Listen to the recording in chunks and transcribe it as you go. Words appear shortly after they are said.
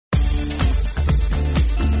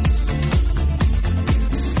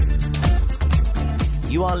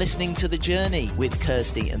You are listening to The Journey with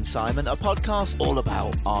Kirsty and Simon, a podcast all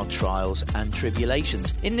about our trials and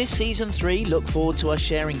tribulations. In this season 3, look forward to us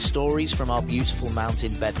sharing stories from our beautiful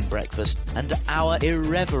mountain bed and breakfast and our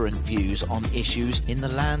irreverent views on issues in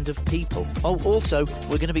the land of people. Oh, also,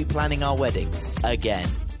 we're going to be planning our wedding again,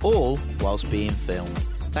 all whilst being filmed.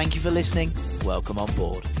 Thank you for listening. Welcome on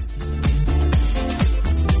board.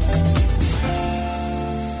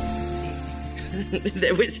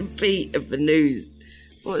 There was a beat of the news.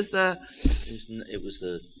 What was the... It was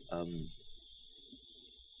the...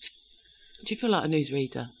 Do you feel like a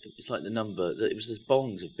newsreader? It was like the number... It was the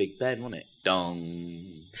bongs of Big Ben, wasn't it? Dong.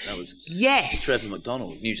 That was... Yes! Trevor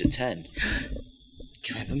McDonald, news at 10.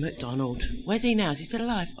 Trevor McDonald. Where's he now? Is he still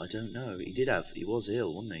alive? I don't know. He was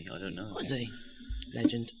ill, wasn't he? I don't know. Was he?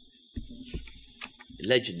 Legend.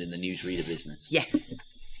 Legend in the newsreader business. Yes.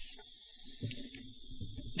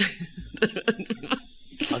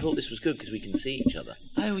 I thought this was good because we can see each other.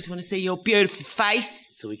 I always want to see your beautiful face.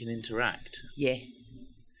 So we can interact. Yeah.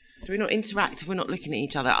 Do we not interact if we're not looking at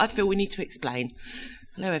each other? I feel we need to explain.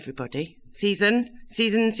 Hello, everybody. Season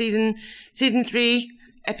 3,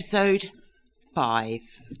 episode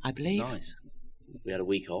 5, I believe. Nice. We had a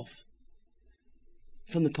week off.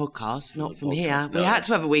 From the podcast, not from podcast, here. no. We had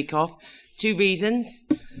to have a week off. 2 reasons.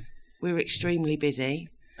 We were extremely busy.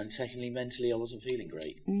 And secondly, mentally, I wasn't feeling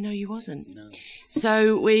great. No, you wasn't. No.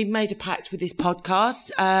 So we made a pact with this podcast,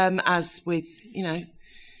 as with,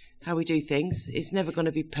 how we do things. It's never going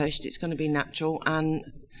to be pushed. It's going to be natural.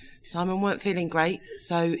 And Simon weren't feeling great,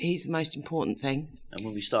 so he's the most important thing. And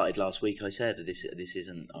when we started last week, I said, this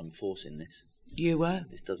isn't, I'm forcing this. You were.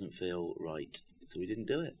 This doesn't feel right. So we didn't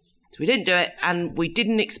do it. So we didn't do it, and we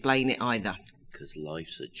didn't explain it either. Because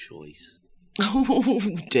life's a choice. Oh,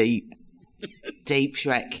 deep. Deep,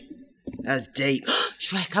 Shrek. That's deep.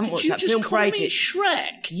 Shrek, I haven't watched that film for ages.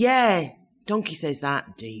 Shrek? Yeah. Donkey says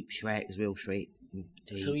that. Deep Shrek is real Shrek.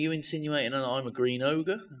 Deep. So are you insinuating that I'm a green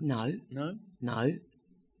ogre? No. No? No.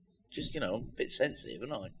 Just, I'm a bit sensitive,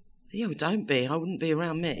 aren't I? Yeah, well, don't be. I wouldn't be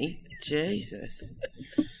around me. Jesus.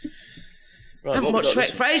 Right, I haven't watched Shrek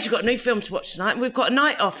for ages. We've got a new film to watch tonight. We've got a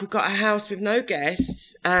night off. We've got a house with no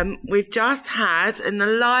guests. We've just had, in the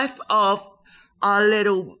life of our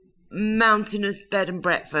little mountainous bed and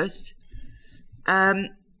breakfast, been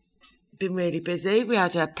really busy. We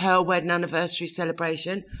had a Pearl wedding anniversary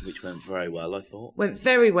celebration. Which went very well, I thought. Went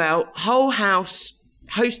very well. Whole house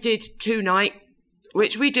hosted 2 night,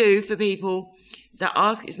 which we do for people that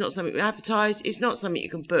ask. It's not something we advertise. It's not something you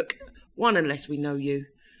can book. 1, unless we know you.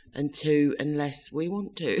 And 2, unless we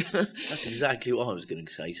want to. That's exactly what I was going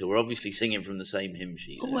to say. So we're obviously singing from the same hymn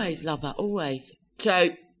sheet. Always love that, always.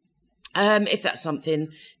 So, if that's something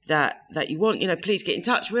that you want, please get in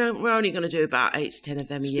touch. We're only going to do about 8 to 10 of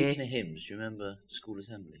them a year. Speaking of hymns, do you remember school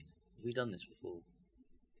assembly? Have we done this before?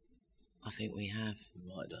 I think we have. We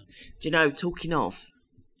might have done. Do you know, talking of,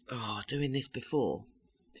 doing this before,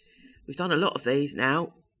 we've done a lot of these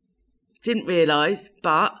now. Didn't realise,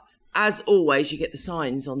 but... As always, you get the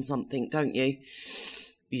signs on something, don't you?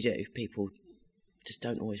 You do. People just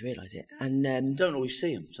don't always realise it. And don't always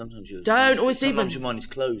see them. Sometimes you don't always see them. Sometimes your mind is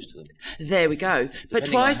closed to them. There we go. But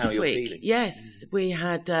twice this week, feeling. yes, we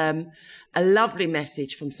had a lovely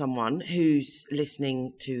message from someone who's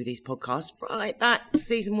listening to these podcasts right back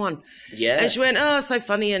season 1. Yeah. And she went, "Oh, so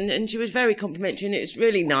funny," and she was very complimentary, and it was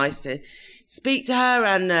really nice to speak to her.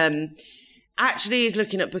 And actually, is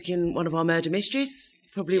looking at booking one of our murder mysteries.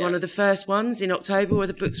 Probably one of the first ones in October where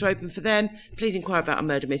the books are open for them. Please inquire about our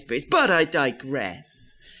murder mysteries. But I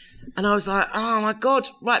digress. And I was like, oh my God,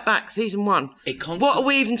 right back, season 1. What are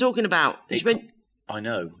we even talking about? I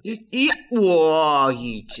know. Whoa,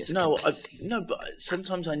 you just... No, but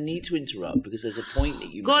sometimes I need to interrupt because there's a point that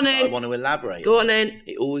I want to elaborate on.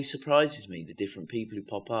 It always surprises me, the different people who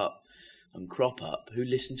pop up and crop up who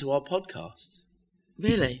listen to our podcast.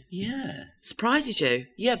 Really? Yeah. Surprises you?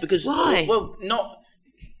 Yeah, because... Why?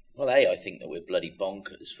 Well, A, I think that we're bloody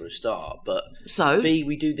bonkers for a start, but so, B,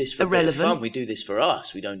 we do this for a bit of fun. We do this for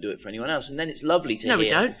us. We don't do it for anyone else. And then it's lovely to hear. No, we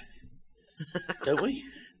don't. Don't we?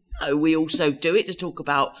 No, we also do it to talk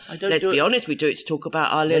about... Let's be honest, we do it to talk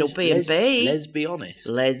about our little B&B. Let's be honest.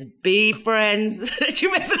 Let's be friends. Do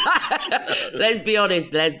you remember that? Let's be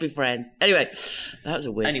honest, let's be friends. Anyway, that was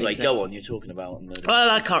a weird Anyway, thing, go on, you're talking about murder.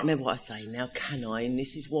 Well, I can't remember what I was saying now, can I? And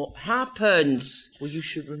this is what happens. Well, you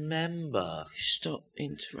should remember. Stop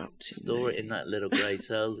interrupting Store me. it in that little grey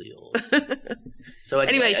cells of yours. So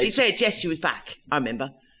anyway, she said, yes, she was back. I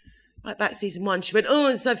remember. Right back season 1, she went, oh,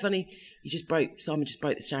 it's so funny. Simon just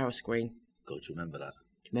broke the shower screen. God, do you remember that?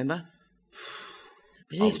 Do you remember?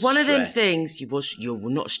 But it's one of them things. You were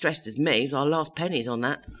not stressed as me. It was our last pennies on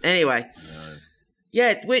that. Anyway.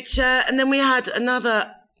 Yeah, which, and then we had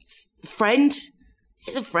another friend.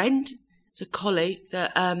 He's a friend. He's a colleague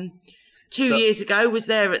that 2 years ago was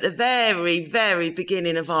there at the very, very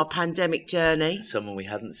beginning of our pandemic journey. Someone we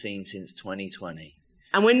hadn't seen since 2020.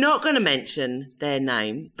 And we're not going to mention their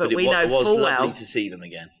name, but we know full well. It was lovely to see them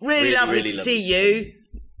again. Really lovely to see you,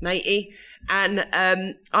 matey. And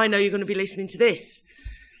I know you're going to be listening to this.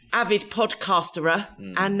 Avid podcasterer,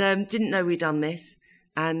 and didn't know we'd done this,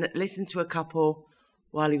 and listened to a couple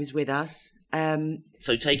while he was with us.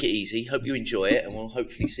 So take it easy. Hope you enjoy it, and we'll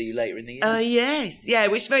hopefully see you later in the year. Yes. Yeah,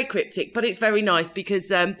 which is very cryptic, but it's very nice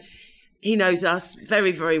because he knows us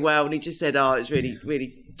very, very well, and he just said, it's really,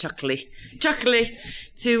 really chuckly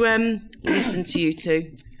to listen to you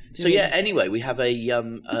two. So, anyway, we have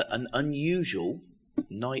an unusual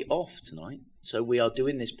night off tonight. So we are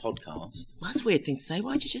doing this podcast. Well, that's a weird thing to say.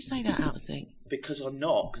 Why did you just say that out of sync? Because I'm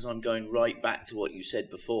not, because I'm going right back to what you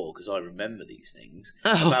said before, because I remember these things.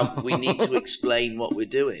 About we need to explain what we're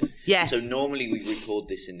doing. Yeah. So normally we record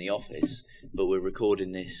this in the office, but we're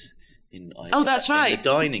recording this in that's right. the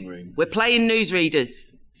dining room. We're playing newsreaders.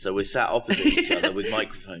 So we're sat opposite each other with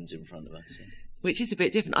microphones in front of us. Yeah. Which is a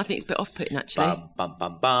bit different. I think it's a bit off-putting, actually. Bum, bum,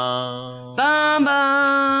 bum, bum. Bum,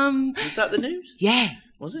 bum. Was that the news? Yeah.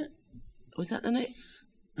 Was it? Was that the news?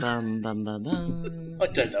 Bum, bum, bum, bum. I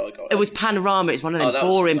don't know. It was Panorama. It's one of them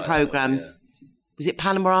boring programmes. Yeah. Was it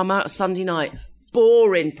Panorama or Sunday night?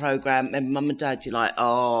 Boring programme. Remember, Mum and Dad, you're like,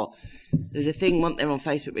 There's a thing, wasn't there, on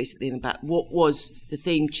Facebook recently in the back. What was the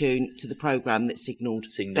theme tune to the programme that signalled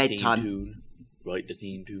bedtime? Theme tune. Write the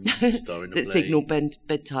theme tune. That signalled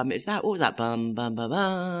bedtime. It was that. What was that? Bum, bum, bum,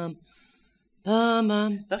 bum. Bum,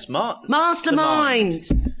 bum. That's Mastermind.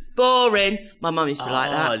 Boring. My mum used to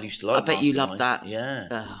like that. I used to like I bet you loved that. Yeah.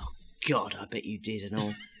 Oh, God, I bet you did and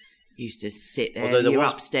all. Used to sit there. You're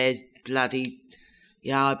upstairs, bloody...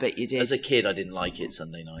 Yeah, I bet you did. As a kid, I didn't like it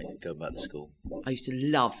Sunday night, going back to school. I used to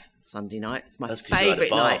love Sunday night. It's my That's favourite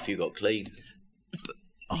you had a night. bath, you got clean.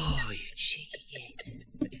 You cheeky git.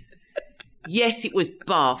 Yes, it was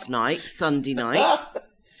bath night, Sunday night.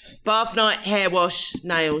 Bath night, hair wash,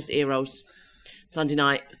 nails, ear rolls. Sunday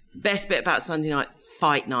night. Best bit about Sunday night,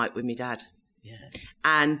 fight night with my dad. Yeah.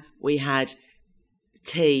 And we had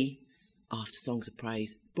tea after Songs of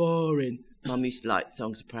Praise. Boring. Mum used to like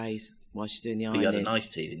Songs of Praise while she's doing the ironing. You had a nice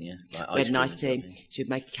tea, didn't you? We had a nice tea. She would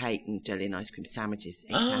make a cake and jelly and ice cream sandwiches.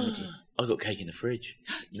 Sandwiches. I got cake in the fridge.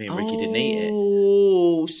 Me and Ricky didn't eat it.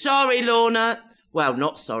 Oh, sorry, Lorna. Well,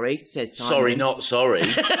 not sorry, says Simon. Sorry, not sorry.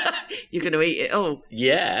 You're going to eat it all.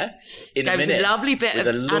 Yeah. In a minute. There was a lovely bit of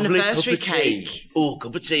anniversary cake.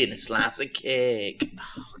 Cup of tea and a slice of cake.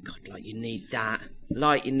 Oh, God, like you need that. Hey,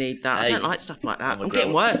 I don't like stuff like that. I'm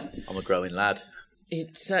getting worse. I'm a growing lad. You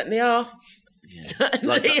certainly are. Yeah.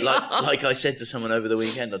 Like I said to someone over the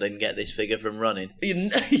weekend, I didn't get this figure from running.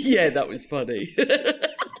 Yeah, that was funny.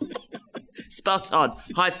 Spot on.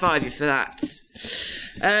 High five you for that.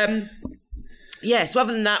 So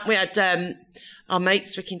other than that, we had our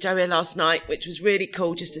mates, Rick and Joe, here last night, which was really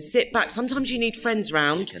cool just to sit back. Sometimes you need friends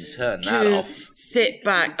round. You can turn that off. Sit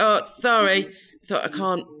back. Oh, sorry. Thought I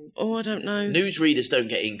can't. Oh, I don't know. Newsreaders don't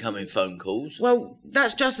get incoming phone calls. Well,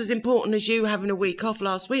 that's just as important as you having a week off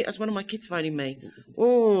last week. That's one of my kids phoning me.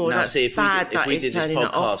 Oh, now, that's bad. If we did this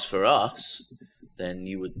podcast for us, then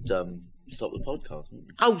you would stop the podcast.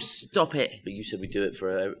 Oh, stop it. But you said we do it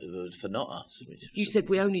for not us. You said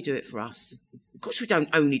we only do it for us. Of course we don't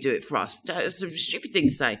only do it for us. That's a stupid thing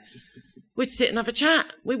to say. We'd sit and have a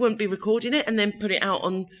chat. We wouldn't be recording it and then put it out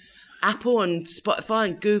on Apple and Spotify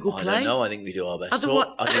and Google Play. I don't know. I think we do our best. I think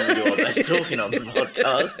we do our best talking on the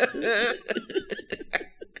podcast.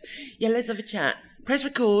 Yeah, let's have a chat. Press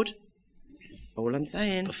record. All I'm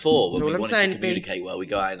saying. Before, when we wanted to communicate well, we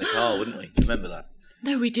go out in the car, wouldn't we? Remember that?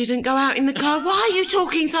 No, we didn't go out in the car. Why are you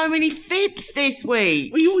talking so many fibs this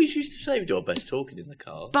week? We always used to say we do our best talking in the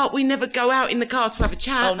car. But we never go out in the car to have a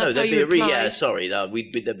chat. Oh, no, there'd be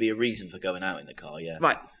there'd be a reason for going out in the car, yeah.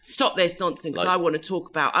 Right, stop this nonsense, because I want to talk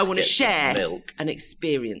about, I want to share an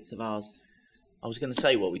experience of ours. I was going to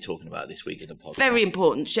say what we're talking about this week in the podcast. Very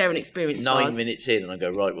important, share an experience of ours. 9 minutes in and I go,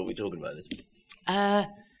 right, what are we talking about this week?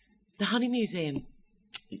 The Honey Museum.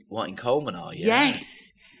 What, in Coleman, are you?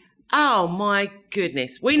 Yes. Oh, my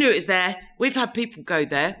goodness. We knew it was there. We've had people go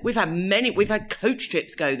there. We've had coach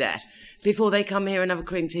trips go there before they come here and have a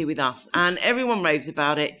cream tea with us. And everyone raves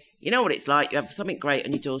about it. You know what it's like. You have something great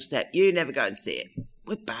on your doorstep. You never go and see it.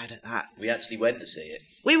 We're bad at that. We actually went to see it.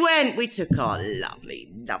 We went. We took our lovely,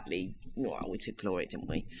 well, we took Gloria, didn't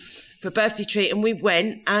we? For a birthday treat. And we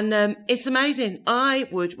went. And it's amazing. I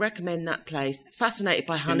would recommend that place. Fascinated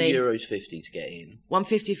by honey. €2.50 to get in.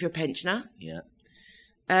 $1.50 if you're a pensioner. Yeah.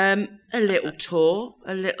 A little tour,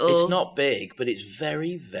 a little... It's not big, but it's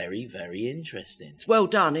very, very, very interesting. It's well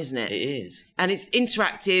done, isn't it? It is. And it's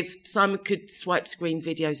interactive. Simon could swipe screen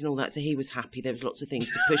videos and all that, so he was happy. There was lots of things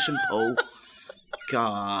to push and pull.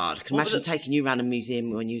 God, I can imagine taking you around a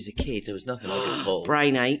museum when you was a kid. There was nothing I could pull.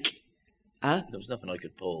 Brain ache. Huh? There was nothing I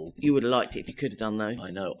could pull. You would have liked it if you could have done, though. I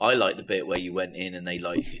know. I liked the bit where you went in and they,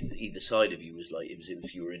 like, either side of you was like, it was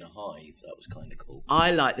if you were in a hive. That was kind of cool. I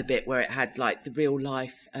like the bit where it had, like, the real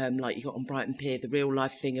life, like you got on Brighton Pier, the real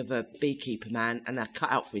life thing of a beekeeper man, and that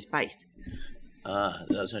cut out for his face. Ah,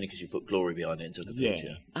 that was only because you put glory behind it and took a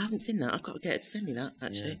picture. I haven't seen that. I've got to get her to send me that,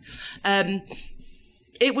 actually. Yeah.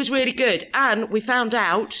 It was really good. And we found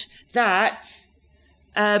out that...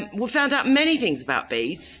 we found out many things about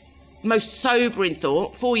bees. Most sobering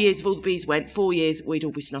thought. 4 years if all the bees went. 4 years, we'd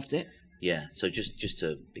all be snuffed it. Yeah, so just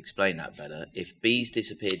to explain that better, if bees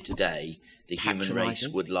disappeared today, the human race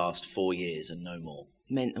would last 4 years and no more.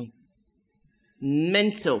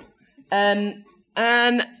 Mental.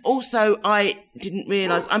 And also, I didn't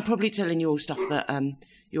realise, I'm probably telling you all stuff that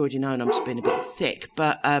you already know, and I'm just being a bit thick,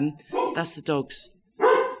 but that's the dogs.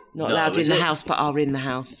 Not allowed in the house, but are in the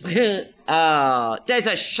house.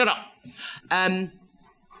 Deza, shut up.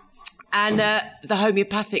 And the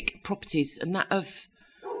homeopathic properties and that of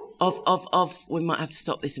we might have to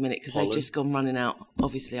stop this a minute because they've just gone running out,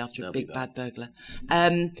 obviously, after a big bad burglar.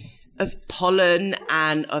 Of pollen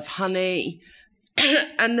and of honey.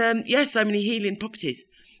 And, so many healing properties.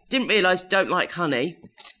 Didn't realise don't like honey.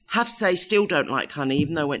 Have to say still don't like honey,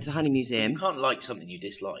 even though I went to the Honey Museum. You can't like something you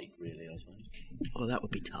dislike, really, I suppose. Oh, that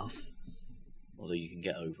would be tough. Although you can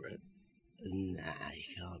get over it. Nah, you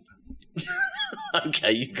can't.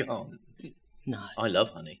 Okay, you can't. No. I love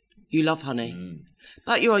honey. You love honey.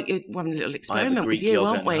 But you're having a little experiment with you,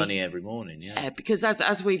 aren't we? I have a Greek yogurt and honey every morning, yeah. Because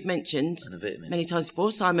as we've mentioned many times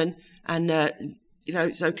before, Simon, and,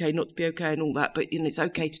 it's okay not to be okay and all that, but, it's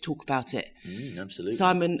okay to talk about it. Absolutely.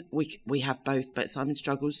 Simon, we have both, but Simon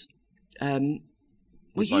struggles.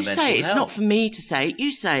 Well, you say it. It's health. not for me to say it.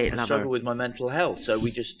 You say it, I lover. struggle with my mental health, so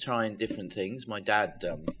we just trying different things. My dad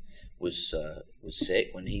was sick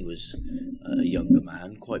when he was a younger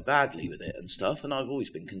man, quite badly with it and stuff, and I've always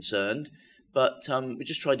been concerned. But we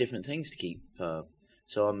just try different things to keep.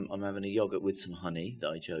 So I'm having a yogurt with some honey that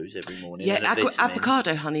I chose every morning. Yeah,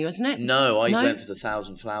 avocado honey, wasn't it? No, I went for the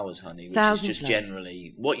 1,000 Flowers honey, which is just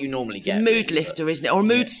generally what you normally get. It's a mood lifter, isn't it? Or a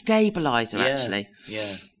mood stabiliser, actually.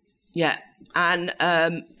 Yeah. Yeah, and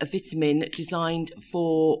a vitamin designed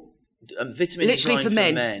for... vitamin literally for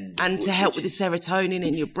men and to help with the serotonin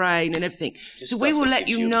in your brain and everything. So we will let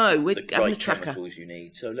you know. We're having a tracker. Chemicals you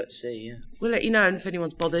need. So let's see. Yeah. We'll let you know if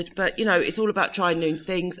anyone's bothered. But it's all about trying new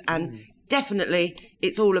things, and definitely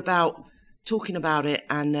it's all about talking about it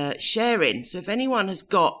and sharing. So if anyone has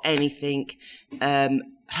got anything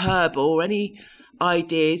herbal or any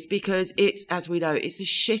ideas, because it's, as we know, it's a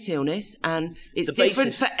shit illness and it's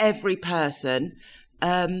different for every person.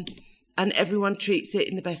 And everyone treats it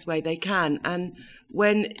in the best way they can. And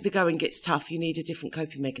when the going gets tough, you need a different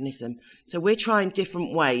coping mechanism. So we're trying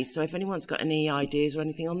different ways. So if anyone's got any ideas or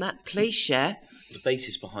anything on that, please share. The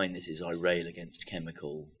basis behind this is I rail against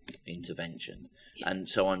chemical intervention. Yeah. And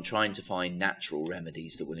so I'm trying to find natural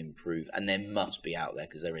remedies that will improve. And there must be out there,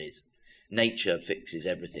 because there is. Nature fixes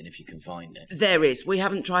everything if you can find it. There is. We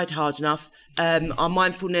haven't tried hard enough. Our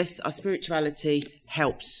mindfulness, our spirituality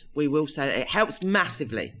helps. We will say that it helps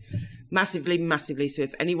massively. Massively. So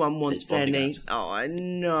if anyone wants any... Oh, I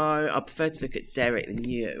know. I prefer to look at Derek than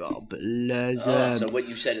you. Oh, bless him. So what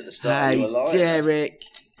you said at the start, you were lying. Derek.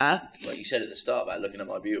 What you said at the start about looking at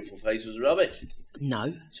my beautiful face was rubbish.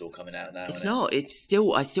 No. It's all coming out now, It's not. It's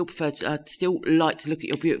still... I still prefer to... I still like to look at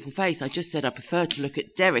your beautiful face. I just said I prefer to look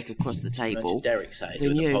at Derek across the table. Imagine Derek say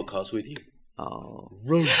doing the podcast with you. Oh.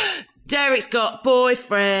 Derek's got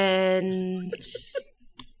boyfriend.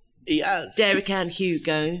 He has. Derek and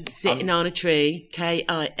Hugo sitting on a tree. Kissin.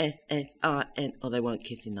 Oh, they weren't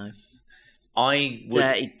kissing though.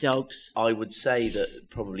 Dirty dogs. I would say that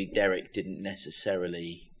probably Derek didn't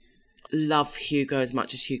necessarily love Hugo as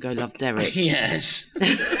much as Hugo loved Derek. Yes.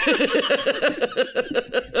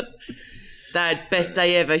 They had best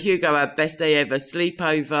day ever. Hugo had best day ever.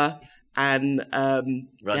 Sleepover and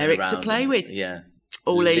Derek to play with. Yeah.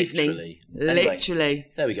 All evening. Literally.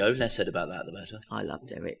 There we go. Less said about that, the better. I love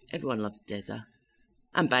Derek. Everyone loves Deza.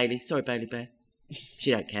 And Bailey. Sorry, Bailey Bear. She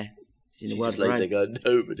don't care. She's in the world of her own.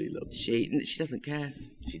 Nobody loves her. She doesn't care.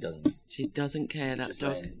 She doesn't. She doesn't care, that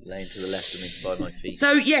dog. Laying to the left of me by my feet.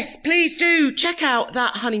 So, yes, please do check out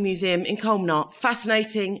that Honey Museum in Colmnar.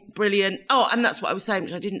 Fascinating, brilliant. Oh, and that's what I was saying,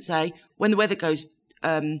 which I didn't say. When the weather goes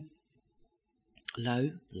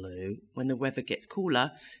low, when the weather gets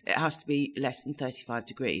cooler, it has to be less than 35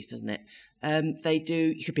 degrees, doesn't it?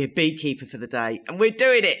 You could be a beekeeper for the day, and we're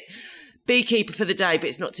doing it. Beekeeper for the day, but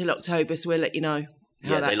it's not till October, so we'll let you know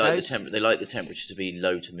how that goes. They like the temperature to be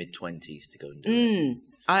low to mid-20s to go and do it.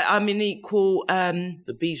 I'm in equal...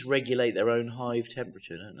 the bees regulate their own hive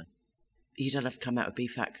temperature, don't they? You don't have to come out with bee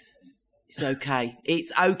facts. It's okay.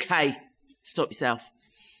 It's okay. Stop yourself.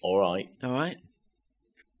 All right.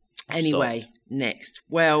 Anyway, next.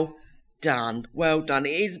 Well done. It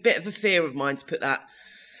is a bit of a fear of mine to put that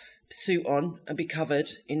suit on and be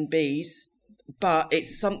covered in bees, but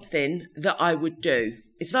it's something that I would do.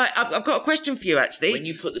 It's like, I've got a question for you, actually. When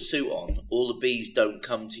you put the suit on, all the bees don't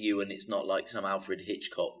come to you, and it's not like some Alfred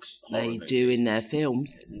Hitchcock's horror movie. They do in their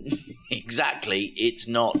films. Exactly. It's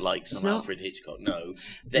not like some Alfred Hitchcock. No.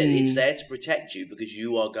 It's there to protect you because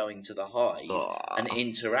you are going to the hive and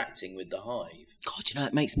interacting with the hive. God,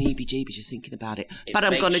 it makes me heebie-jeebies just thinking about it. But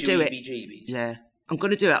I'm going to do it. Yeah. I'm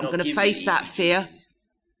going to do it. I'm going to face that fear.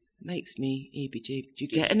 Makes me heebie-jeebies. Do you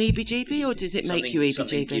get an heebie-jeebie, or does it make you heebie-jeebie?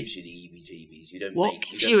 Something gives you the heebie-jeebies. What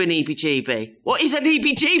gives you an heebie-jeebie? What is an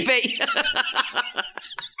heebie-jeebie?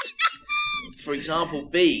 For example,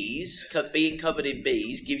 bees, being covered in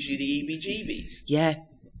bees gives you the heebie-jeebies. Yeah.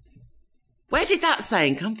 Where did that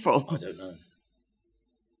saying come from? I don't know.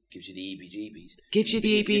 Gives you the heebie-jeebies. Gives you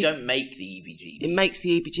the heebie... You don't make the heebie-jeebies. It makes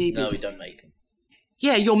the heebie-jeebies. No, we don't make them.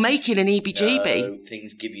 Yeah, you're making an heebie-jeebie. No,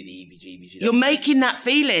 things give you the heebie-jeebies. You're making that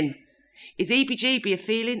feeling. Is heebie-jeebie a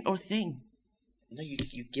feeling or a thing? No,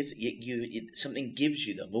 something gives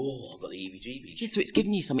you them. Oh, I've got the heebie-jeebies. Yeah, so it's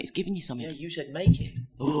giving you something. It's giving you something. Yeah, you said make it.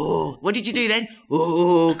 Oh, what did you do then?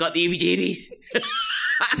 Oh, got the heebie-jeebies.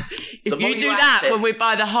 If you do that when we're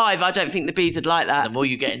by the hive, I don't think the bees would like that. The more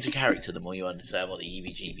you get into character, the more you understand what the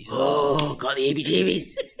heebie-jeebies are. Oh, got the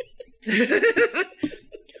heebie-jeebies.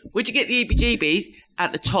 Would you get the heebie-jeebies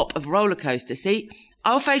at the top of a roller coaster? See,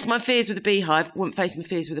 I'll face my fears with a beehive, wouldn't face my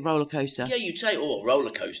fears with a roller coaster. Yeah, you'd say,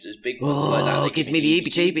 roller coasters, big ones like that. It gives me the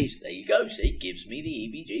heebie-jeebies. There you go, see, gives me the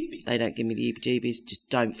heebie-jeebies. They don't give me the heebie-jeebies, just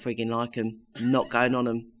don't frigging like them. Not going on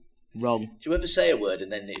them. Wrong. Do you ever say a word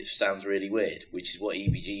and then it sounds really weird, which is what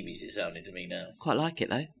heebie-jeebies is sounding to me now? Quite like it,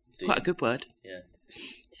 though. Quite a good word. Yeah.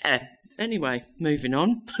 Yeah. Anyway, moving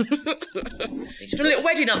on. Do you want a little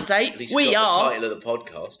wedding update? We are. The title of the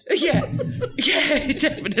podcast. Yeah,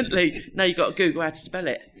 definitely. Now you've got to Google how to spell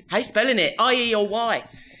it. How you spelling it? I-E or Y?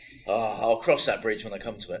 I'll cross that bridge when I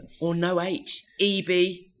come to it. Or no H.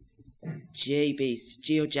 Heebie-Jeebies.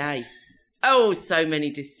 G or J. Oh, so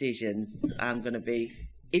many decisions. I'm going to be...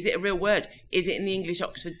 Is it a real word? Is it in the English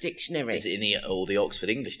Oxford Dictionary? Is it in the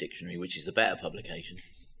Oxford English Dictionary, which is the better publication?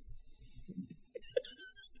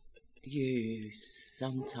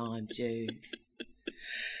 Sometimes you.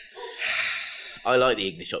 I like the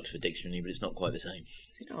English Oxford Dictionary, but it's not quite the same.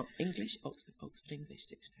 Is it not? Oxford English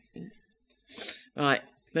Dictionary. Right,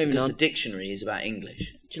 moving because on. the dictionary is about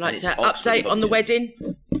English. Do you like to update on the wedding?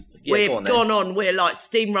 Yeah, We've gone on. We're like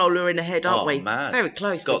steamroller in the head, aren't we? Man. Very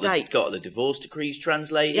close to date. Got the divorce decrees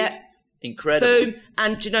translated. Yeah. Incredible. Boom.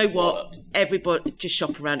 And do you know what? Everybody just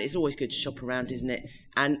shop around. It's always good to shop around, isn't it?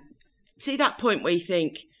 And see that point where you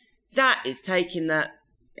think, that is taking that...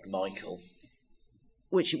 Michael.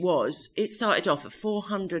 Which it was. It started off at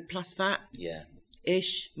 400 plus VAT. Yeah.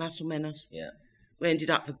 Ish, mass or menos. Yeah. We ended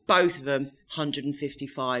up for both of them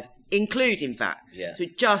 155, including VAT. Yeah. So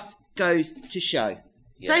it just goes to show.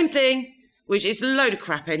 Yeah. Same thing, which is a load of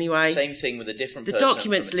crap anyway. Same thing with a different The person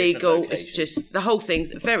document's from a different legal. location. It's just, the whole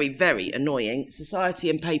thing's very, very annoying. Society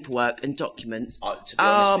and paperwork and documents. To be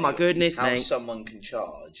honest with my you, goodness, how mate. someone can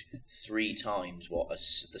charge 3 times what the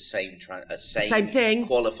same Same thing.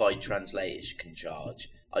 qualified translator can charge.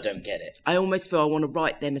 I don't get it. I almost feel I want to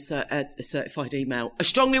write them a certified email. A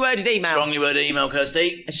strongly worded email. Strongly worded email,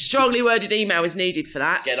 Kirsty. A strongly worded email is needed for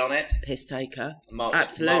that. Get on it. Piss taker. Mark's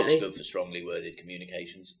Absolutely. good for strongly worded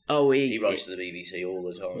communications. Oh, he writes to the BBC all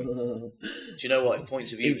the time. Do you know what? If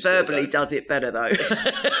points of view he was still verbally going, does it better though.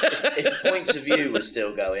 if points of view was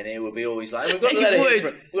still going, it would be always like, we've got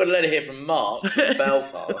a letter here from Mark from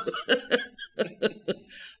Belfast.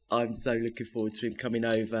 I'm so looking forward to him coming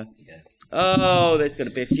over. Yeah. Oh, there's going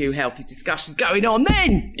to be a few healthy discussions going on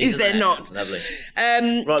then, is there not? Lovely.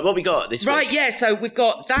 Right, what we got this week? Right, yeah, so we've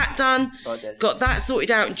got that done, got that sorted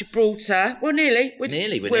out in Gibraltar. Well, nearly.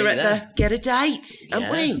 We're at there. the get a date, aren't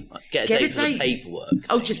we? Get a date for the paperwork.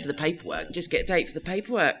 Oh, just for the paperwork. Just get a date for the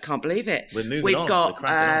paperwork. Can't believe it. We're moving We've on. got,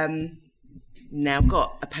 now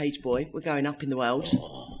got a page boy. We're going up in the world.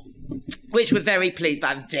 Which we're very pleased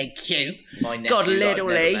about. Thank you. My nephew God, little I've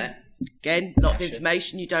never Lee. met. Again, a lot of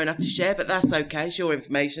information you don't have to share, but that's okay. It's your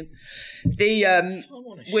information. The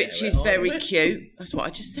which is very cute. That's what I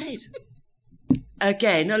just said.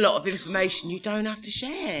 Again, a lot of information you don't have to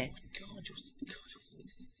share. God,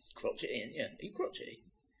 it's crotchety, isn't you? Are you crotchety?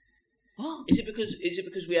 What? Is it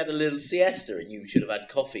because we had a little siesta and you should have had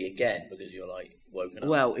coffee again because you're like woken up?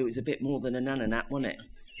 Well, it was a bit more than a nana nap, wasn't it?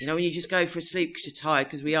 You know, when you just go for a sleep because you're tired,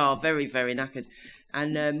 because we are very, very knackered.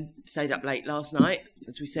 And stayed up late last night,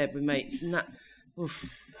 as we said with mates. And that,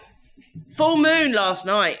 oof. Full moon last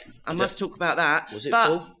night. I must talk about that. Was it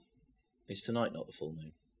full? It's tonight, not the full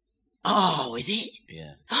moon. Oh, is it?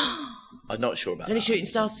 Yeah. I'm not sure about that. There's only shooting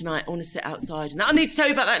stars tonight. I want to sit outside. And I need to tell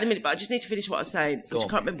you about that in a minute, but I just need to finish what I was saying, which I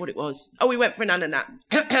can't remember what it was. Oh, we went for an nana nap.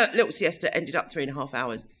 Little siesta, ended up 3.5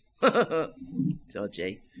 hours.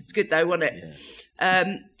 Dodgy. It's good though, wasn't it?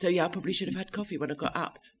 Yeah. So yeah, I probably should have had coffee when I got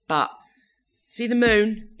up. But see the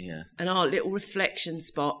moon? Yeah. And our little reflection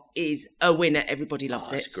spot is a winner. Everybody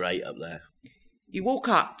loves it. It's great up there. You walk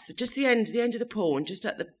up to just the end of the pool, and just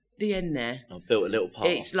at the end there, I've built a little path.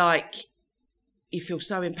 It's like you feel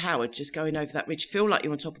so empowered just going over that ridge. You feel like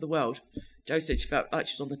you're on top of the world. Jo said she felt like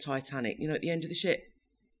she was on the Titanic, you know, at the end of the ship.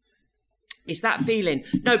 It's that feeling.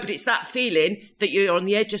 No, but it's that feeling that you're on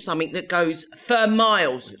the edge of something that goes for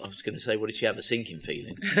miles. I was going to say, what did she have, a sinking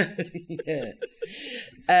feeling? Yeah.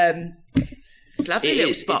 It's a lovely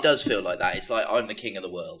little spot. It does feel like that. It's like I'm the king of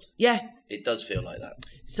the world. Yeah. It does feel like that.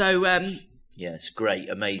 So, yeah, it's great,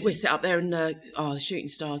 amazing. We sit up there and, the shooting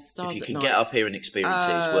stars at night. If you can get up here and experience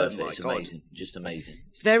it, it's worth it. It's amazing. Just amazing.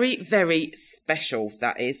 It's very, very special,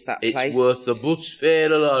 that place. It's worth the bus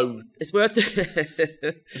fare alone. It's worth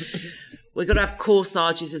We're going to have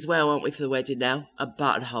corsages as well, aren't we, for the wedding now? And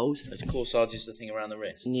buttonholes. Is corsages the thing around the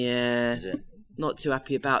wrist? Yeah. Is it? Not too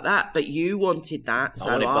happy about that, but you wanted that, so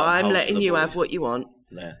wanted I'm letting you boys. have what you want.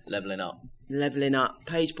 Yeah, levelling up. Levelling up.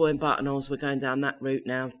 Page boy and buttonholes, we're going down that route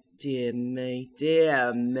now. Dear me,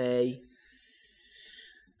 dear me.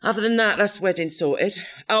 Other than that, that's wedding sorted.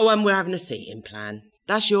 Oh, and we're having a seating plan.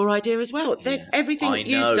 That's your idea as well. There's everything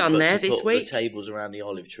you've done there this week. The tables around the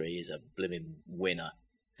olive tree is a blimmin' winner.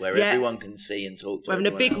 Where everyone can see and talk to We're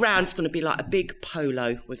having a big else. round. It's going to be like a big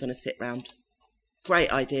polo. We're going to sit round.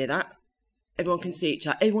 Great idea, that. Everyone can see each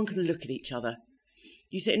other. Everyone can look at each other.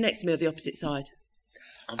 You sitting next to me or the opposite side?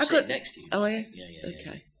 I'm sitting next to you. Oh, are you? Yeah.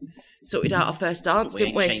 Okay. Sorted out our first dance,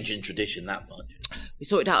 didn't we? We ain't changing tradition that much. We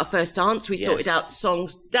sorted out our first dance. We sorted out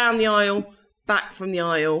songs down the aisle, back from the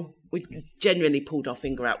aisle. We genuinely pulled our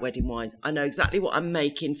finger out wedding-wise. I know exactly what I'm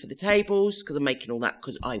making for the tables, because I'm making all that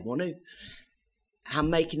because I want to.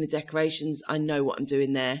 I'm making the decorations. I know what I'm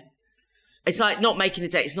doing there. It's like not making the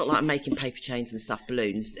deck. It's not like I'm making paper chains and stuffed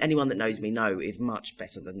balloons. Anyone that knows me is much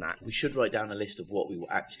better than that. We should write down a list of what we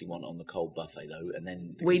actually want on the cold buffet, though, and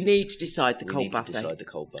then we need to decide the cold buffet. Decide the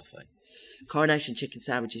cold buffet. Coronation chicken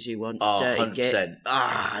sandwiches you want? Oh, dirty 100%. Git.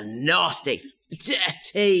 nasty,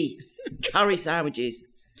 dirty curry sandwiches.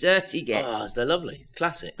 Dirty Git. Oh, they're lovely.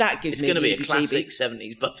 Classic. That gives me It's going to be a classic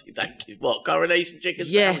Heebie-Jeebies. 70s buffet. Thank you. What, coronation chicken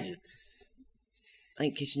Yeah. sandwiches? I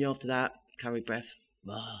ain't kissing you after that. Curry breath.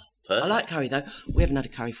 Perfect. I like curry, though. We haven't had a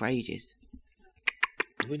curry for ages.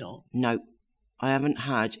 Have we not? No. I haven't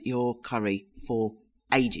had your curry for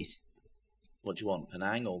ages. What do you want?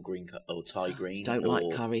 Penang or green or Thai green? Don't like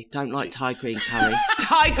curry. Don't like Thai green curry.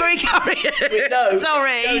 Thai green curry. No.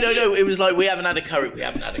 Sorry. No. It was like we haven't had a curry. We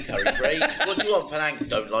haven't had a curry for ages. What do you want? Penang?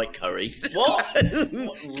 Don't like curry. What?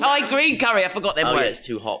 Thai green curry. I forgot them words. Yeah, it's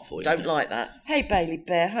too hot for you. Don't like that. Hey, Bailey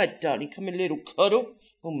Bear. Hi, darling. Come a little cuddle.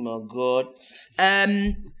 Oh, my God.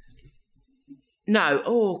 No.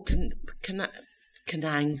 Oh,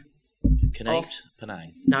 Penang. Canapes?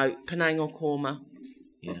 Penang? No, Penang or korma.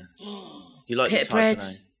 Yeah. You like Pita the Thai bread.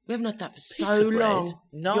 Penang? We haven't had that for Pita so bread? long.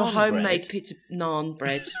 Naan Your homemade bread? pita naan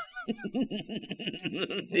bread.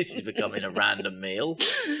 This is becoming a random meal.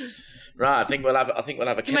 Right, I think we'll have a Can you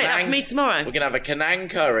Penang. make that for me tomorrow? We're gonna have a Penang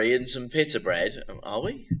curry and some pita bread. Are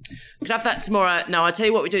we? Can have that tomorrow. No, I'll tell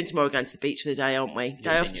you what we're doing tomorrow. We're going to the beach for the day, aren't we?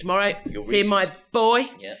 Day off tomorrow. Seeing my boy.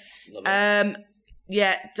 Yeah. Lovely.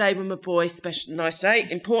 Yeah, day with my boy. Special, nice day.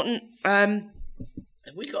 Important.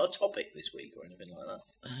 Have we got a topic this week or anything like that?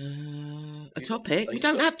 A topic? We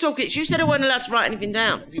don't have topics. You said I wasn't allowed to write anything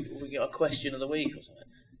down. Have we got a question of the week or something?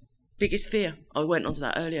 Biggest fear. I went on to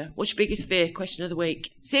that earlier. What's your biggest fear? Question of the week.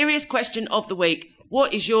 Serious question of the week.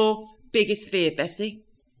 What is your biggest fear, Bestie?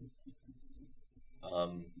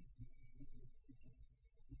 I've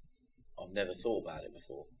never thought about it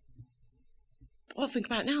before. Well, think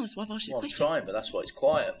about it now. That's why I've asked you the I'm question. trying, but that's why it's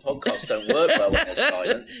quiet. Podcasts don't work well when they're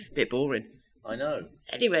silent. Bit boring. I know.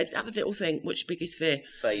 Anyway, have a little thing. What's your biggest fear?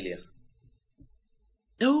 Failure.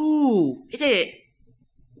 Oh, is it?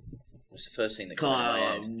 What's the first thing that comes to my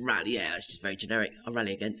head? Rally, yeah, it's just very generic. I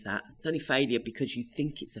rally against that. It's only failure because you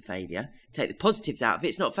think it's a failure. Take the positives out of it.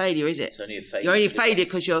 It's not failure, is it? It's only a failure. You're only a failure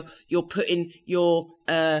because you're putting your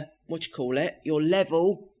your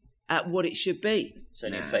level at what it should be. It's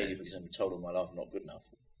only a failure because I'm told all my life I'm not good enough.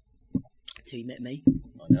 Till you met me.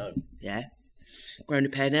 I know. Yeah. Grown a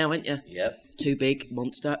pair now, ain't you? Yep. Too big,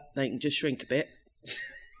 monster. They can just shrink a bit.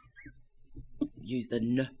 Use the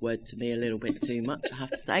N word to me a little bit too much, I have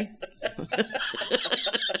to say.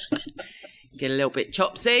 Get a little bit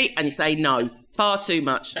chopsy and you say no. Far too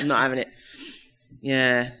much. I'm not having it.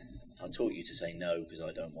 Yeah. I taught you to say no because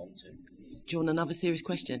I don't want to. Do you want another serious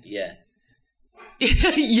question? Yeah.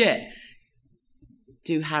 Yeah.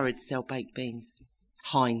 Do Harrods sell baked beans?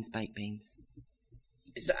 Heinz baked beans?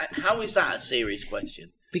 How is that a serious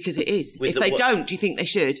question? Because it is. If they don't, do you think they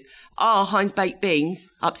should? Are Heinz baked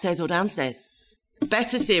beans upstairs or downstairs?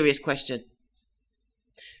 Better serious question.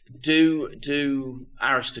 Do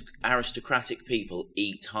aristocratic people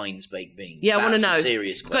eat Heinz baked beans? Yeah, I want to know. That's a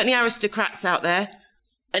serious question. Got any aristocrats out there?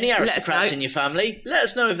 Any aristocrats in your family? Let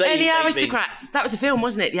us know if they Any eat baked aristocrats? That was a film,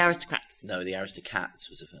 wasn't it? The Aristocrats. No, The Aristocats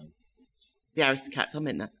was a film. The Aristocats, I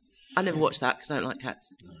meant that. I never watched that because I don't like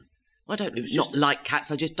cats. No. I don't like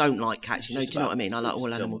cats, I just don't like cats. Do you know what I mean? I like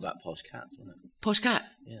all animals. About posh cats, wasn't it? Posh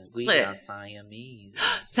cats? Yeah, we are Siamese.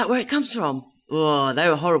 Is that where it comes from? Oh, they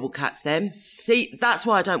were horrible cats, them. See, that's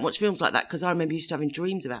why I don't watch films like that, because I remember used to having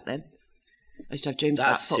dreams about them. I used to have dreams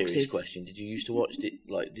about foxes. That's a serious question. Did you used to watch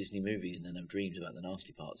like Disney movies and then have dreams about the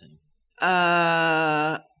nasty parts in them?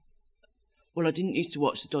 Well, I didn't used to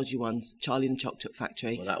watch the dodgy ones. Charlie and the Chocolate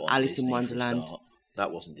Factory, Well, that wasn't Alice Disney in for a Wonderland. start.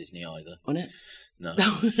 That wasn't Disney either. Wasn't it? No.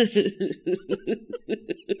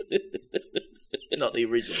 Not the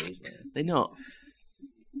originals. No. They're not.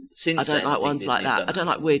 Since I don't like ones like that. I don't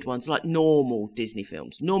that. like weird ones. I like normal Disney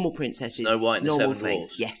films. Normal princesses. Snow White and the normal Seven things.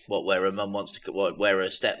 Dwarfs. Yes. Where a mum wants to, where a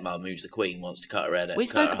stepmum who's the queen wants to cut her head. We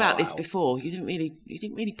spoke about this before. You didn't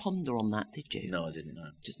really ponder on that, did you? No, I didn't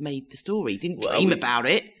know. Just made the story. Didn't dream about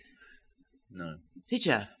it. No. Did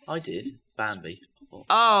you? I did. Bambi.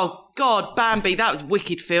 Oh God, Bambi! That was a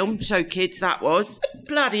wicked film. Show kids that was.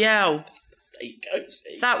 Bloody hell! There you go.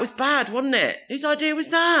 See? That was bad, wasn't it? Whose idea was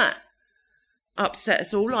that? Upset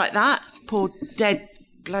us all like that. Poor dead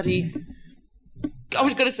bloody. I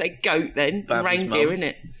was going to say goat then. Bambi's Reindeer, mum. isn't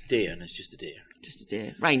it? Deer, and it's just a deer. Just a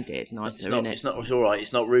deer. Reindeer, nicer, isn't it? It's not. It's all right.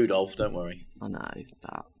 It's not Rudolph. Don't worry. I know,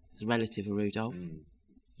 but it's a relative of Rudolph.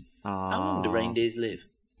 How long do reindeers live?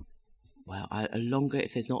 Well, longer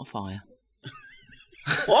if there's not a fire.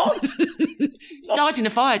 What? She died in a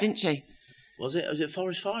fire, didn't she? Was it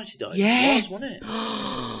forest fire she died? Yeah. It was, wasn't it?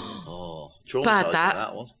 Oh, traumatised Bad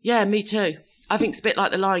that was. Yeah, me too. I think it's a bit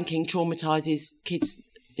like The Lion King traumatises kids,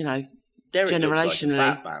 Derek generationally. looks like a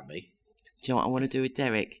fat Bambi. Do you know what I want to do with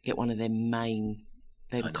Derek? Get one of them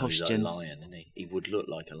costumes. He's like a lion, isn't he? He would look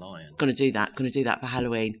like a lion. Gonna do that for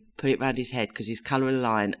Halloween. Put it round his head because he's colour of a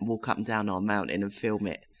lion and walk up and down our mountain and film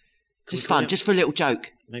it. Just fun, just for a little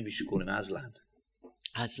joke. Maybe you should call him Aslan.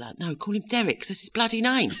 Aslan. No, call him Derek because that's his bloody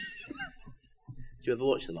name. Do you ever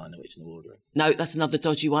watch The Lion, the Witch and the Wardrobe? No, that's another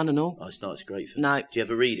dodgy one and all. Oh, it's not. It's a great film. No. Do you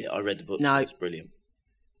ever read it? I read the book. No. It's brilliant.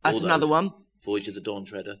 That's another one. Voyage of the Dawn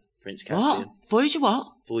Treader, Prince Caspian. What? Voyage of what?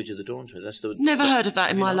 Voyage of the Dawn Treader. That's the. Never heard of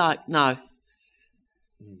that in my life. No.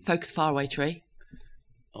 Folk of the Faraway Tree.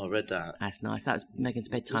 Oh, I read that. That's nice. That was Megan's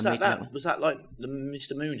bedtime Was reading. that was that like the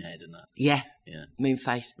Mr. Moonhead and that? Yeah. Yeah.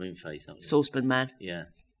 Moonface. Moonface. That was it. Saucepan Man. Yeah.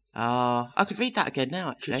 Oh, I could read that again now,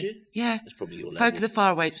 actually. Could you? Yeah. That's probably your level. Folk of the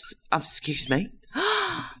Faraway... excuse me.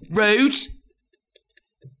 Rude.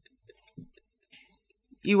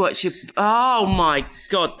 You watch your... Oh, my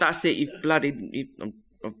God. That's it. You've bloody...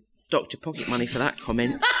 I've docked your pocket money for that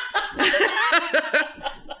comment.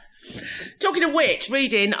 Talking of which,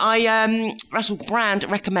 reading, Russell Brand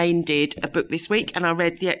recommended a book this week and I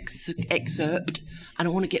read the excerpt and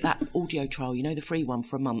I want to get that audio trial, the free one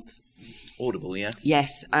for a month. Audible, yeah?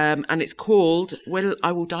 Yes, and it's called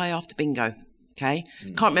I Will Die After Bingo, okay?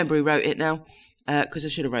 Can't remember who wrote it now because I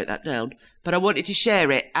should have wrote that down, but I wanted to share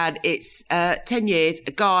it and it's 10 years,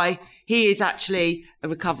 a guy, he is actually a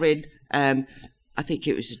recovering... I think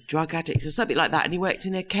it was a drug addict or something like that. And he worked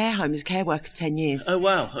in a care home as a care worker for 10 years. Oh,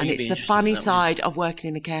 wow. And it's the funny side of working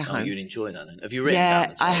in a care home. Oh, you'd enjoy that then. Have you written that?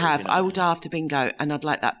 Yeah, I have. I Will Die After Bingo, and I'd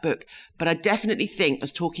like that book. But I definitely think, I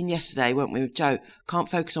was talking yesterday, weren't we, with Joe, can't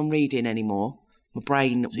focus on reading anymore. My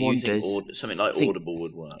brain wanders. You think something like Audible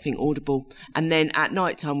would work? I think Audible. And then at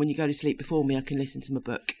night time, when you go to sleep before me, I can listen to my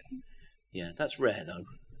book. Yeah, that's rare, though.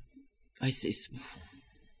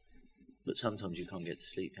 But sometimes you can't get to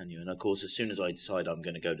sleep, can you? And of course, as soon as I decide I'm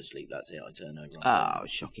going to go to sleep, that's it. I turn over. Oh,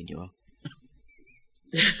 shocking you are.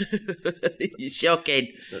 You're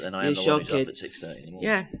shocking. But then I am the one who's up at 6:30 in the morning.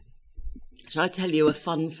 Yeah. Shall I tell you a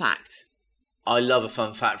fun fact? I love a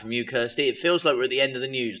fun fact from you, Kirsty. It feels like we're at the end of the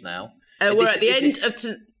news now. We're at the end of...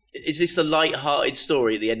 Is this the light-hearted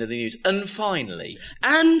story at the end of the news? And finally.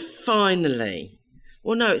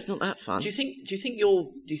 Well, no, it's not that fun. Do you think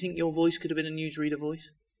your voice could have been a newsreader voice?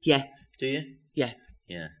 Yeah. Do you? Yeah.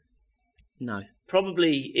 Yeah. No.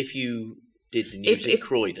 Probably if you did the news in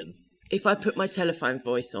Croydon. If I put my telephone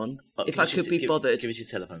voice on, if I could be bothered. Give us your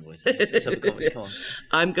telephone voice. Let's have a comment. Come on.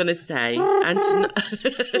 I'm going to say...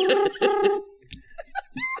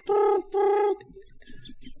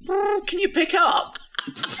 Can you pick up?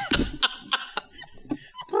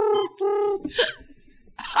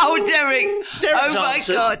 Oh, Derek. Derek's my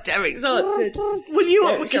answered. God, Derek's answered. Will you?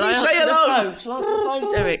 Derek, Can you say hello? Shall I answer the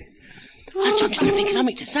phone, Derek? I'm trying to think of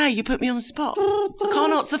something to say. You put me on the spot. I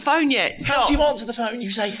can't answer the phone yet. Stop. How do you answer the phone? You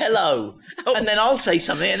say hello, and then I'll say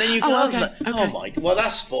something, and then you can answer that. Okay. Oh my God! Well,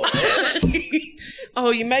 that's spoiled.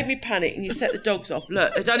 Oh, you made me panic and you set the dogs off.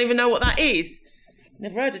 Look, they don't even know what that is.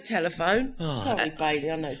 Never heard of telephone. Sorry, Bailey.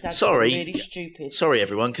 I know. Dad's really stupid. Sorry,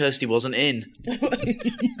 everyone. Kirsty wasn't in. That's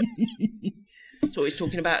what we was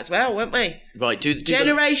talking about as well, weren't we? Right.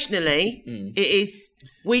 Generationally, it is.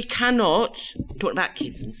 We cannot talk about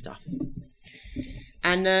kids and stuff.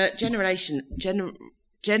 And generationally,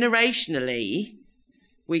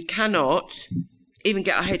 we cannot even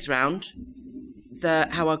get our heads around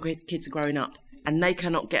how our kids are growing up, and they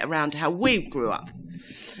cannot get around how we grew up.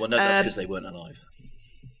 Well, no, that's because they weren't alive.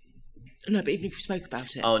 No, but even if we spoke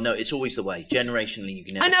about it. Oh, no, it's always the way. Generationally, you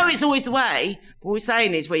can never... I know it's always the way. What we're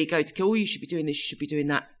saying is where you go to kill, you should be doing this, you should be doing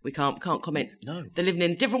that. We can't comment. No. They're living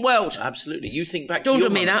in a different world. Absolutely. You think back to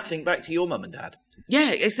your mum. Think back to your mum and dad.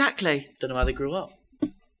 Yeah, exactly. Don't know how they grew up.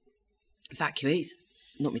 Evacuees.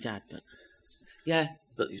 Not my dad, but... Yeah.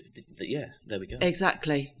 But yeah, there we go.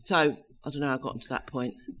 Exactly. So, I don't know how I got them to that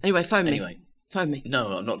point. Anyway, phone me. Phone me.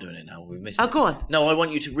 No, I'm not doing it now. We've missed it. Oh, go on. No, I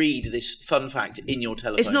want you to read this fun fact in your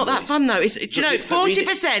telephone. It's not that fun, though. Do you know, 40%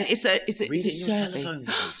 read it's a Read it in your survey. telephone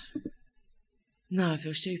voice. No, I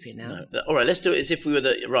feel stupid now. No. All right, let's do it as if we were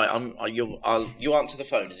the... Right, you answer the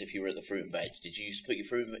phone as if you were at the fruit and veg. Did you used to put your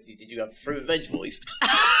fruit... Did you have a fruit and veg voice?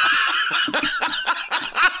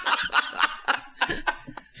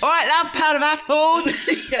 All right, love, pound of apples.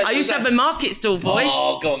 Yeah, I used to have a market stall voice.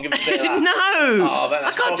 Oh, go on, give us a bit of that. No,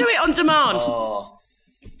 I can't do it on demand. Oh.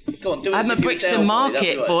 Go on, do it. I have a Brixton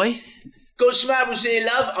Market voice. Got some apples here,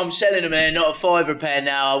 love. I'm selling them here, not a £5 a pound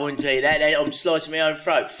now. I wouldn't tell you that. I'm slicing my own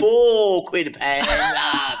throat. £4 a pound.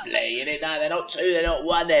 Lovely. No, they're not 2, they're not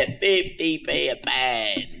 1, they're 50p a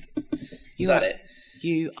pound. Is that it?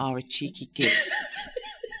 You are a cheeky git.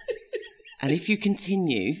 And if you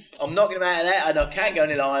continue... I'm knocking them out of that, and I can't go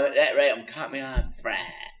any longer at that rate. I'm cutting my own throat.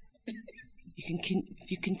 If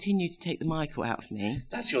you continue to take the mic out of me...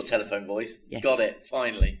 That's your telephone voice. Yes. Got it,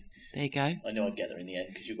 finally. There you go. I knew I'd get there in the end,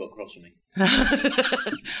 because you got cross with me.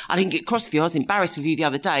 I didn't get cross with you. I was embarrassed with you the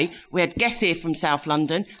other day. We had guests here from South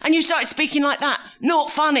London, and you started speaking like that. Not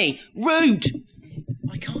funny. Rude.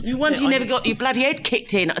 I can't... No wonder you never got your bloody head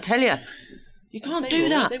kicked in, I tell you. You can't do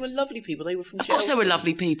that. They were lovely people. They were from Chelsea. Of course they were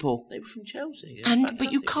lovely people. They were from Chelsea.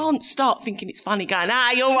 But you can't start thinking it's funny going,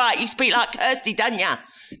 you're right, you speak like Kirsty, don't you?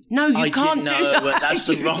 No, you can't do that. That's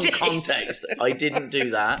the wrong context. I didn't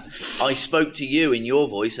do that. I spoke to you in your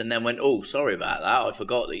voice and then went, oh, sorry about that. I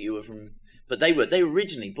forgot that you were from... But they were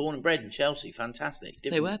originally born and bred in Chelsea. Fantastic.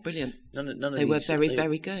 They were brilliant. None of they were very,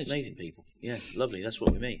 very good. Amazing people. Yeah, lovely. That's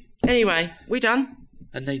what we mean. Anyway, we done?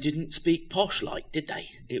 And they didn't speak posh like, did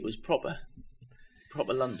they? It was proper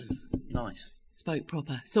London. Nice. Spoke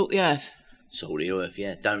proper. Salt the earth. Salt the earth,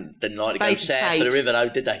 yeah. Didn't like Spade to go south of the river, though,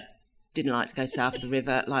 did they? Didn't like to go south of the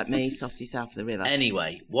river, like me, softy south of the river.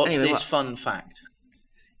 Anyway, what's this fun fact?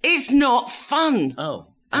 It's not fun.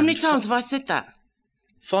 Oh. How many times have I said that?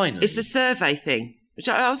 Finally. It's a survey thing, which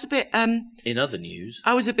I was a bit... in other news.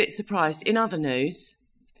 I was a bit surprised. In other news...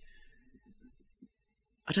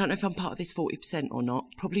 I don't know if I'm part of this 40% or not.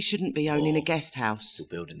 Probably shouldn't be owning a guest house. You're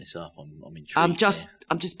building this up. I'm intrigued.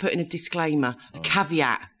 I'm just putting a disclaimer, a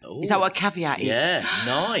caveat. Is that what a caveat is? Yeah,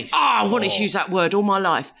 nice. I wanted to use that word all my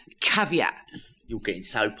life. Caveat. You're getting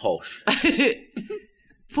so posh.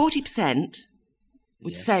 40%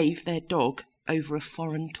 would save their dog over a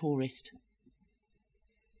foreign tourist.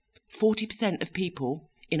 40% of people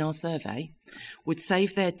in our survey would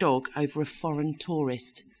save their dog over a foreign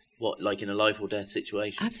tourist. What, like in a life or death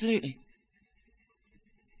situation? Absolutely.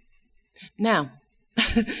 Now.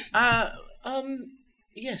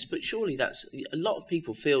 Yes, but surely that's... A lot of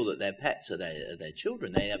people feel that their pets are their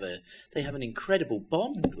children. They have an incredible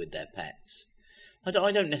bond with their pets. I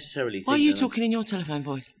don't necessarily think... Why are you talking in your telephone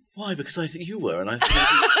voice? Why? Because I think you were, and I think...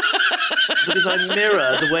 because I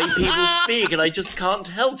mirror the way people speak, and I just can't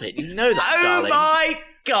help it. You know that, darling. Oh, my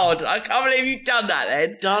God. I can't believe you've done that,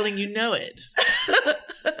 then. Darling, you know it.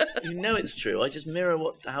 You know it's true. I just mirror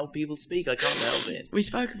how people speak. I can't help it. We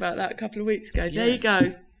spoke about that a couple of weeks ago. Yes. There you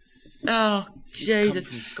go. Oh, Jesus.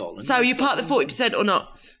 Come from Scotland. So you're part of the 40% or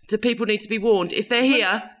not? Do people need to be warned? If they're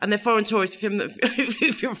here and they're foreign tourists,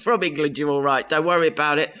 if you're from England, you're all right. Don't worry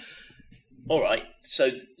about it. All right. So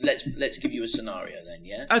let's give you a scenario then,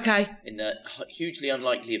 yeah? Okay. In the hugely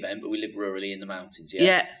unlikely event, but we live rurally in the mountains, yeah?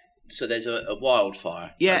 Yeah. So there's a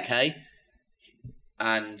wildfire, yeah. Okay?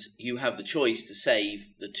 And you have the choice to save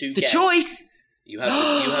the two The guests. choice? You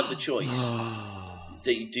have the choice.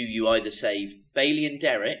 Do you either save Bailey and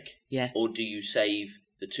Derek, yeah, or do you save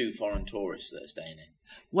the two foreign tourists that are staying in?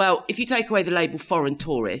 Well, if you take away the label foreign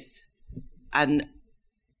tourists and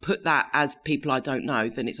put that as people I don't know,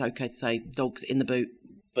 then it's okay to say dogs in the boot.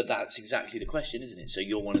 But that's exactly the question, isn't it? So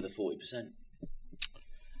you're one of the 40%.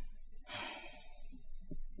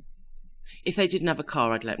 If they didn't have a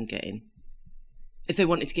car, I'd let them get in. If they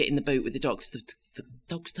wanted to get in the boot with the dogs, the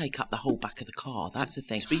dogs take up the whole back of the car. That's the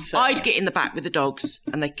thing. To be fair, I'd get in the back with the dogs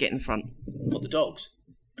and they'd get in the front. What, the dogs?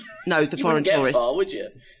 No, the you foreign wouldn't tourists. Get far, would you?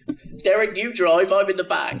 Derek, you drive, I'm in the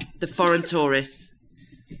back. The foreign tourists.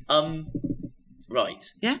 Right.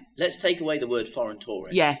 Yeah? Let's take away the word foreign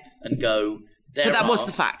tourist. Yeah. And go... But that was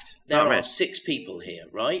the fact. There are 6 people here,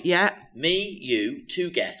 right? Yeah. Me, you, 2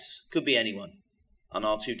 guests. Could be anyone. And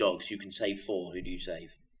our 2 dogs. You can save 4. Who do you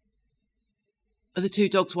save? Are the 2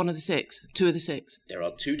 dogs one of the 6? 2 of the 6? There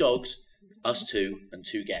are 2 dogs, us 2, and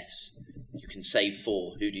 2 guests. You can save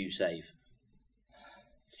 4. Who do you save?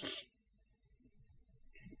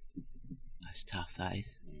 That's tough, that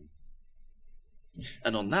is.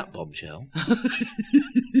 And on that bombshell,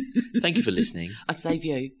 thank you for listening. I'd save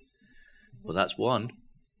you. Well, that's 1.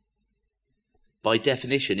 By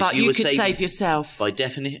definition, but if you could were save yourself. By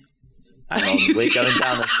definition, hang on, we're going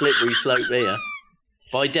down a slippery slope here.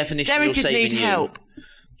 By definition, Derek you're would saving need you. help.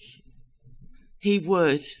 He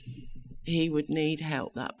would. He would need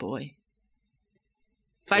help, that boy.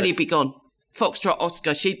 Bailey'd be gone. Foxtrot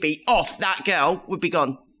Oscar, she'd be off. That girl would be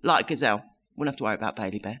gone. Like a gazelle. Wouldn't have to worry about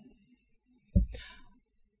Bailey Bear.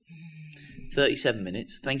 37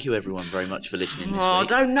 minutes. Thank you, everyone, very much for listening this week. I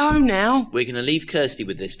don't know now. We're going to leave Kirsty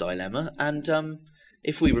with this dilemma, and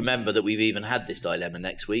if we remember that we've even had this dilemma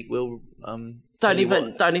next week, we'll... Don't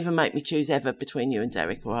even make me choose ever between you and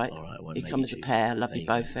Derek, all right? All right, I won't You make come you as a choose. pair. I love There you you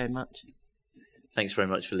both go. very much. Thanks very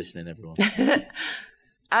much for listening, everyone.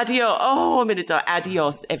 Adios. Oh, I'm going to die.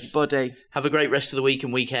 Adios, everybody. Have a great rest of the week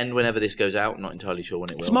and weekend whenever this goes out. I'm not entirely sure when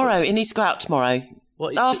it will. Tomorrow. It needs to go out tomorrow. Friday.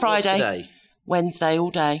 What's today? Wednesday, all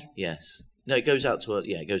day. Yes. No, it goes out to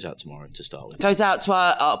it goes out tomorrow to start with. Goes out to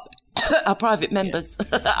our private members.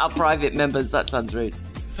 Yeah. Our private members. That sounds rude.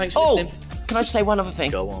 Thanks for listening. Can I just say one other thing?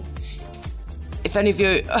 Go on. If any of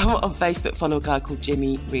you on Facebook follow a guy called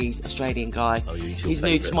Jimmy Rees, Australian guy, he's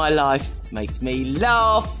new to my life, makes me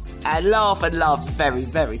laugh and laugh and laughs. Very,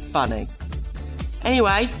 very funny.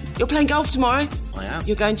 Anyway, you're playing golf tomorrow. I am.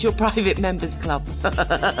 You're going to your private members club.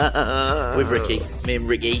 With Ricky. Me and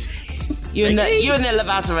Ricky. You and the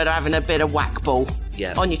Lavazza are having a bit of whack ball.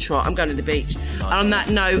 Yeah. On your trot. I'm going to the beach. Nice. And on that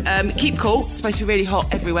note, keep cool. It's supposed to be really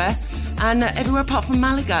hot everywhere. And everywhere apart from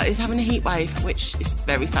Malaga is having a heat wave, which is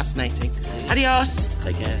very fascinating. Adios.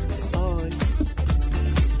 Take care. Bye.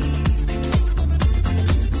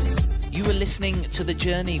 You were listening to The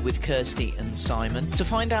Journey with Kirsty and Simon. To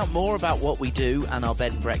find out more about what we do and our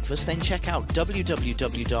bed and breakfast, then check out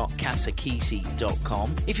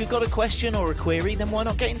www.casakisi.com. If you've got a question or a query, then why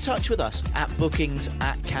not get in touch with us at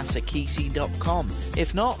bookings@casakisi.com.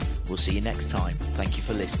 If not, we'll see you next time. Thank you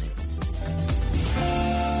for listening.